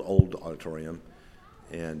of the old auditorium,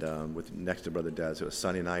 and next to Brother Des. It was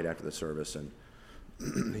Sunday night after the service, and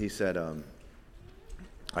he said,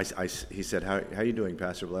 he said, how you doing,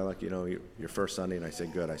 Pastor Blalock? You know, your first Sunday, and I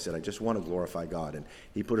said, good. I said, I just want to glorify God, and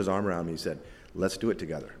he put his arm around me. He said, let's do it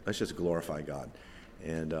together. Let's just glorify God,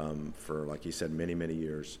 and for like he said, many, many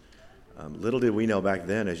years. Little did we know back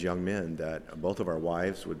then as young men that both of our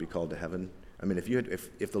wives would be called to heaven. I mean,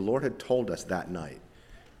 if the Lord had told us that night,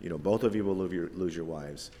 you know, both of you will lose your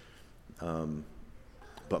wives,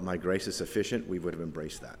 but my grace is sufficient, we would have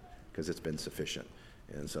embraced that because it's been sufficient.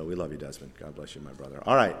 And so we love you, Desmond. God bless you, my brother.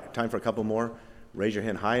 All right, time for a couple more. Raise your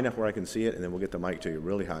hand high enough where I can see it, and then we'll get the mic to you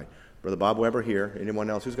really high. Brother Bob Weber here.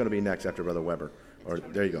 Anyone else? Who's going to be next after Brother Weber? Or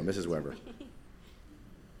there you go, Mrs. Weber.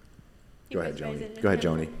 Go ahead, Joni. Go ahead,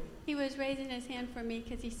 Joni. He was raising his hand for me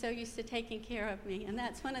because he's so used to taking care of me, and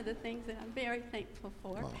that's one of the things that I'm very thankful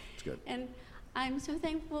for. Wow, that's good. And I'm so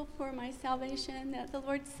thankful for my salvation, that the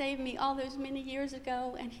Lord saved me all those many years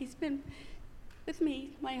ago, and he's been with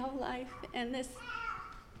me my whole life. And this,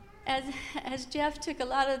 as Jeff took a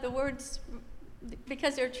lot of the words,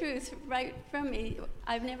 because they're truth, right from me,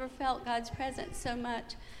 I've never felt God's presence so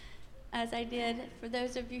much as I did. For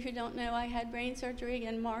those of you who don't know, I had brain surgery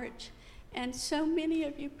in March. And so many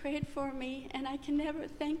of you prayed for me, and I can never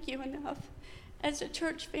thank you enough. As a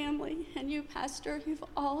church family, and you, Pastor, you've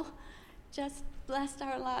all just blessed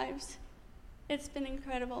our lives. It's been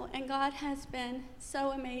incredible, and God has been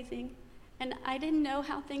so amazing. And I didn't know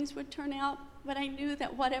how things would turn out, but I knew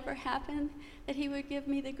that whatever happened, that he would give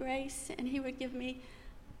me the grace, and he would give me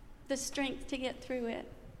the strength to get through it.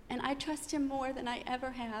 And I trust him more than I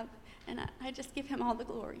ever have, and I just give him all the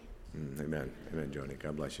glory. Amen. Amen, Joni.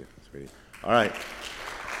 God bless you, sweetie. All right.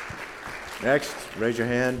 Next, raise your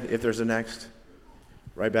hand if there's a next.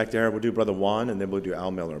 Right back there. We'll do Brother Juan, and then we'll do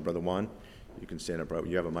Al Miller. Brother Juan, you can stand up right.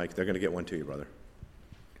 You have a mic. They're going to get one to you, brother.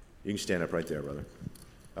 You can stand up right there, brother.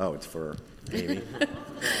 Oh, it's for Amy.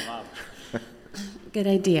 Good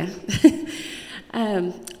idea.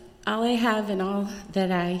 All I have and all that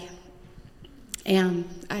I am,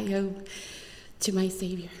 I owe to my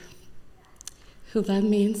Savior, who loved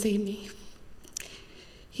me and saved me.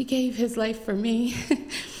 He gave his life for me.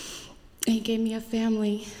 He gave me a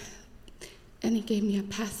family, and he gave me a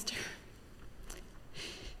pastor.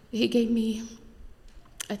 He gave me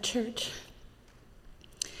a church.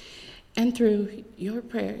 And through your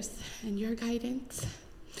prayers and your guidance,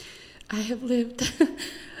 I have lived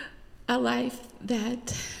a life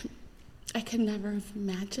that I could never have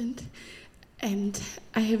imagined. And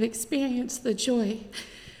I have experienced the joy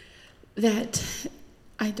that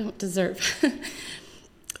I don't deserve.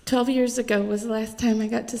 12 years ago was the last time I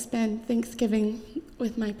got to spend Thanksgiving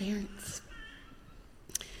with my parents.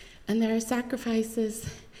 And there are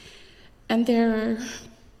sacrifices, and there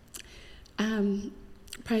are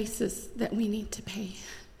prices that we need to pay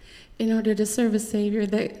in order to serve a Savior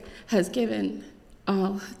that has given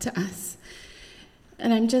all to us.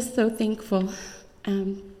 And I'm just so thankful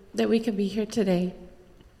that we could be here today.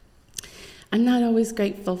 I'm not always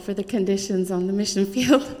grateful for the conditions on the mission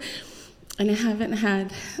field, and I haven't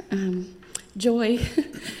had joy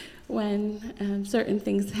when certain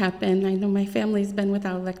things happen. I know my family's been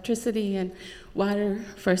without electricity and water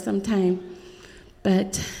for some time,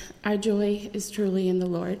 but our joy is truly in the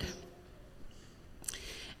Lord.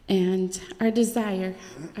 And our desire,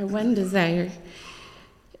 our one desire,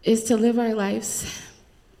 is to live our lives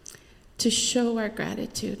to show our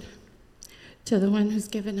gratitude to the one who's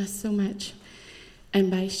given us so much. And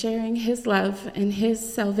by sharing his love and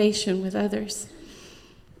his salvation with others,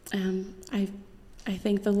 I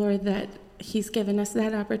thank the Lord that he's given us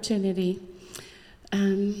that opportunity. I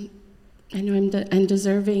know I'm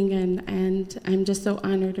undeserving, and I'm just so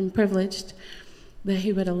honored and privileged that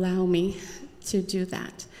he would allow me to do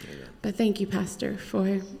that. But thank you, Pastor,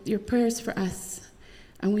 for your prayers for us.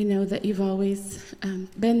 And we know that you've always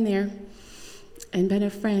been there and been a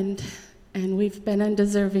friend. And we've been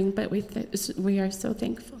undeserving, but we are so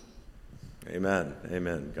thankful. Amen.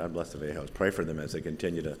 Amen. God bless the Vejos. Pray for them as they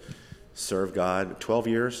continue to serve God. 12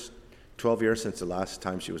 years since the last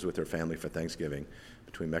time she was with her family for Thanksgiving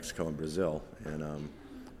between Mexico and Brazil. And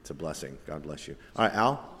it's a blessing. God bless you. All right,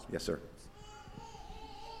 Al? Yes, sir.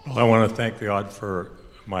 Well, I want to thank God for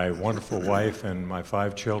my wonderful wife and my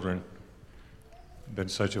 5 children. Been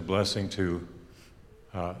such a blessing to,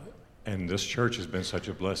 and this church has been such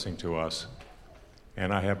a blessing to us.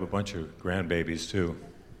 And I have a bunch of grandbabies too.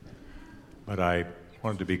 But I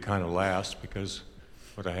wanted to be kind of last because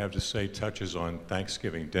what I have to say touches on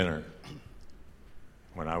Thanksgiving dinner.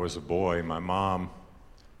 When I was a boy, my mom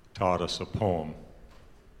taught us a poem.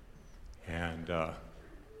 And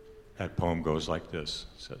that poem goes like this.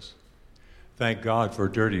 It says, "Thank God for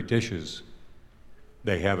dirty dishes.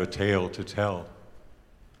 They have a tale to tell.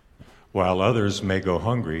 While others may go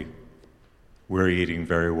hungry, we're eating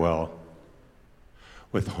very well.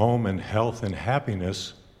 With home and health and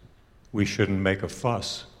happiness, we shouldn't make a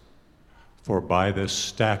fuss. For by this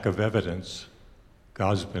stack of evidence,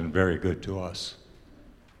 God's been very good to us."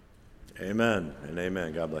 Amen and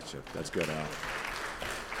amen. God bless you. That's good, Al.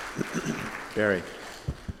 Barry.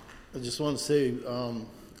 I just want to say,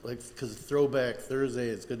 because Throwback Thursday,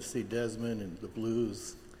 it's good to see Desmond and the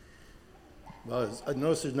Blues. Well, I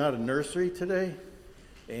noticed there's not a nursery today,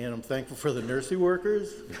 and I'm thankful for the nursery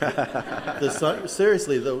workers.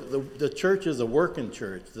 Seriously, the church is a working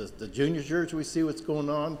church. The junior church, we see what's going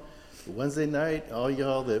on. Wednesday night, all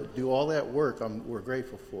y'all that do all that work, we're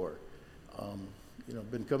grateful for.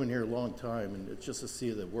 Been coming here a long time, and it's just to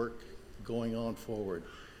see the work going on forward.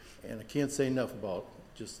 And I can't say enough about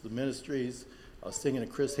just the ministries. I was thinking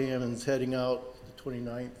of Chris Hammond's heading out the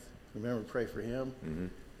 29th. Remember, pray for him. Mm-hmm.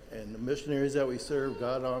 And the missionaries that we serve,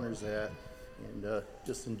 God honors that. And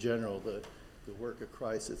just in general, the work of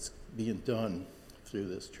Christ that's being done through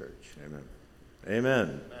this church. Amen.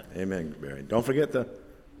 Amen. Amen, Barry. Don't forget the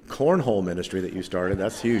cornhole ministry that you started.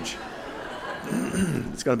 That's huge.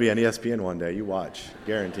 It's going to be on ESPN one day. You watch.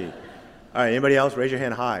 Guaranteed. All right, anybody else? Raise your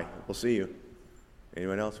hand high. We'll see you.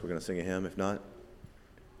 Anyone else? We're going to sing a hymn, if not.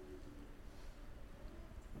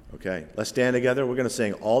 Okay, let's stand together. We're going to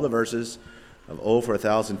sing all the verses of "Oh, for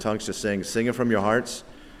 1,000 Tongues to Sing." Sing it from your hearts.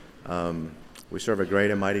 We serve a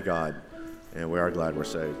great and mighty God, and we are glad we're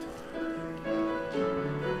saved.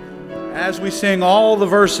 As we sing all the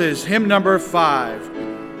verses, hymn number 5.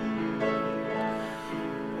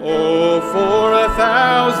 Oh, for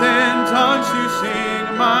 1,000 tongues to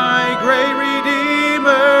sing my great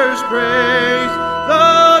Redeemer's praise,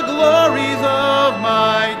 the glories of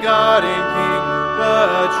my God and King,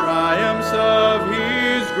 the triumphs of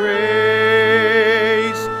his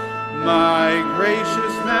grace. My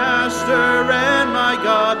gracious Master and my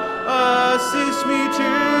God, assist me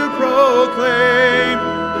to proclaim,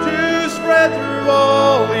 to spread through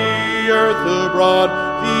all the earth abroad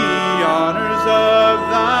the honors of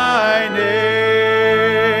thy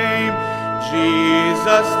name.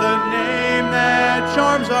 Jesus, the name that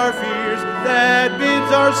charms our fears, that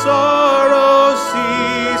bids our sorrows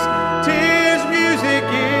cease. 'Tis music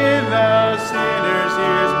in the sinner's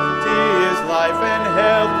ears, 'tis life and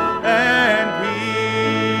health and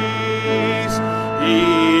peace.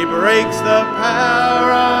 He breaks the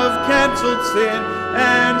power of canceled sin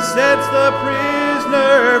and sets the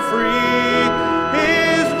prisoner free.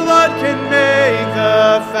 His blood can make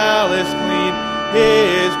the foulest clean.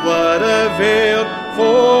 His blood availed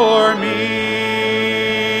for me.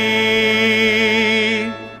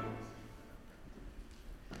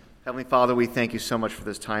 Heavenly Father, we thank you so much for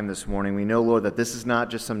this time this morning. We know, Lord, that this is not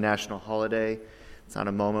just some national holiday. It's not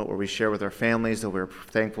a moment where we share with our families that we're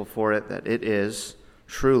thankful for it, that it is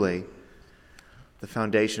truly the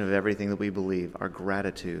foundation of everything that we believe, our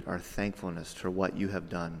gratitude, our thankfulness for what you have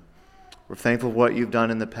done. We're thankful for what you've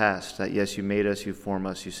done in the past, that yes, you made us, you formed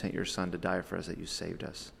us, you sent your Son to die for us, that you saved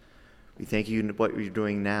us. We thank you for what you're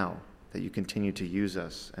doing now, that you continue to use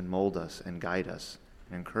us and mold us and guide us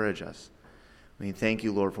and encourage us. We thank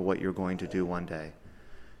you, Lord, for what you're going to do one day.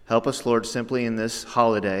 Help us, Lord, simply in this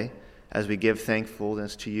holiday, as we give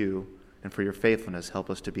thankfulness to you and for your faithfulness, help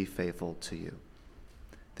us to be faithful to you.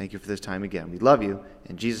 Thank you for this time again. We love you.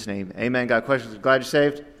 In Jesus' name, amen. Got questions? Glad you're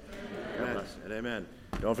saved? Amen. And amen.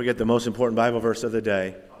 Don't forget the most important Bible verse of the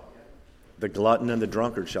day. The glutton and the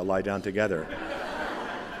drunkard shall lie down together.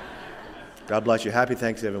 God bless you. Happy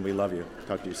Thanksgiving. We love you. Talk to you soon.